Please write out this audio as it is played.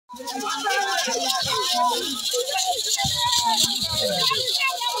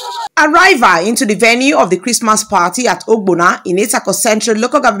Arrival into the venue of the Christmas party at Ogbona in Itako Central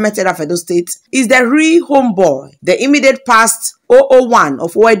Local Government area of Edo State is the real homeboy, the immediate past 001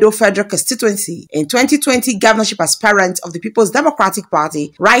 of Oedo Federal Constituency and 2020 governorship aspirant of the People's Democratic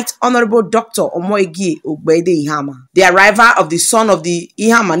Party, Right Honorable Dr. Omoregie Ogbeide-Ihama. The arrival of the son of the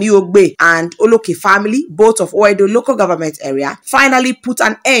Ihama Ogbe and Oloke family, both of Oedo local government area, finally put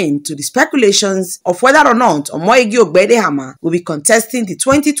an end to the speculations of whether or not Omoregie Ogbeide-Ihama will be contesting the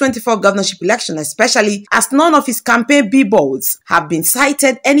 2024 governorship election, especially as none of his campaign billboards have been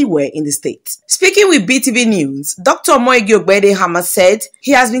cited anywhere in the state. Speaking with BTV News, Dr. Omoregie Ogbeide-Ihama said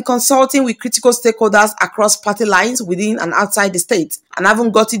he has been consulting with critical stakeholders across party lines within and outside the state and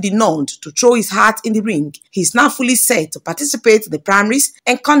haven't gotten the nod to throw his hat in the ring. He is now fully set to participate in the primaries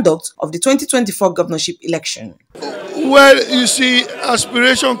and conduct of the 2024 governorship election. Well, you see,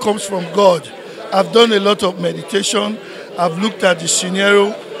 aspiration comes from God. I've done a lot of meditation. I've looked at the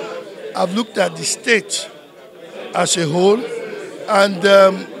scenario. I've looked at the state as a whole, and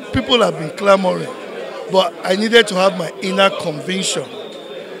people have been clamoring. But I needed to have my inner conviction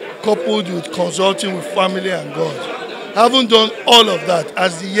coupled with consulting with family and God. I haven't done all of that.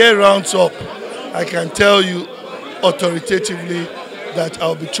 As the year rounds up, I can tell you authoritatively that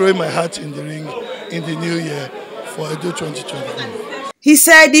I'll be throwing my hat in the ring in the new year for Edo 2024. He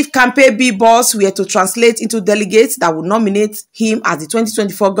said if campaign billboards were to translate into delegates that would nominate him as the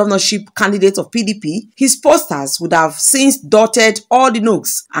 2024 governorship candidate of PDP, his posters would have since dotted all the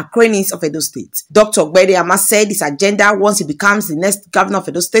nooks and crannies of Edo State. Dr. Ogbeide-Ihama said his agenda once he becomes the next governor of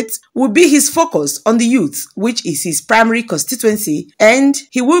Edo State will be his focus on the youth, which is his primary constituency, and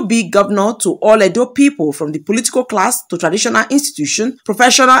he will be governor to all Edo people from the political class to traditional institutions,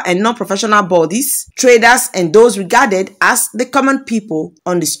 professional and non-professional bodies, traders, and those regarded as the common people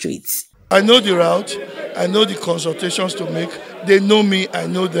on the streets. I know the route, I know the consultations to make. They know me, I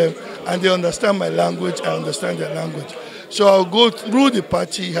know them, and they understand my language, I understand their language. So I'll go through the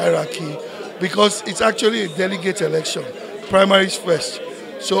party hierarchy because it's actually a delegate election, primaries first.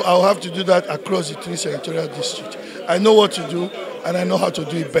 So I'll have to do that across the 3 senatorial districts. I know what to do, and I know how to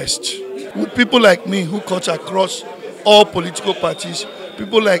do it best. With people like me who cut across all political parties,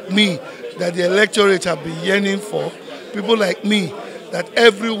 people like me that the electorate have been yearning for, people like me that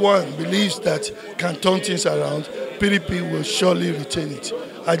everyone believes that can turn things around, PDP will surely retain it.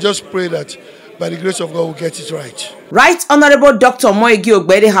 I just pray that by the grace of God we'll get it right. Right Honorable Dr. Omoregie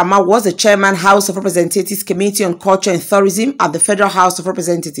Ogbeide-Ihama was the chairman House of Representatives Committee on Culture and Tourism at the Federal House of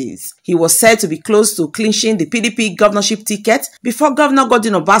Representatives. He was said to be close to clinching the PDP governorship ticket before Governor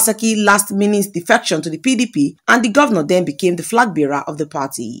Godwin Obaseki last-minute defection to the PDP, and the governor then became the flag bearer of the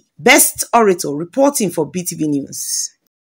party. Best Orator reporting for BTV News.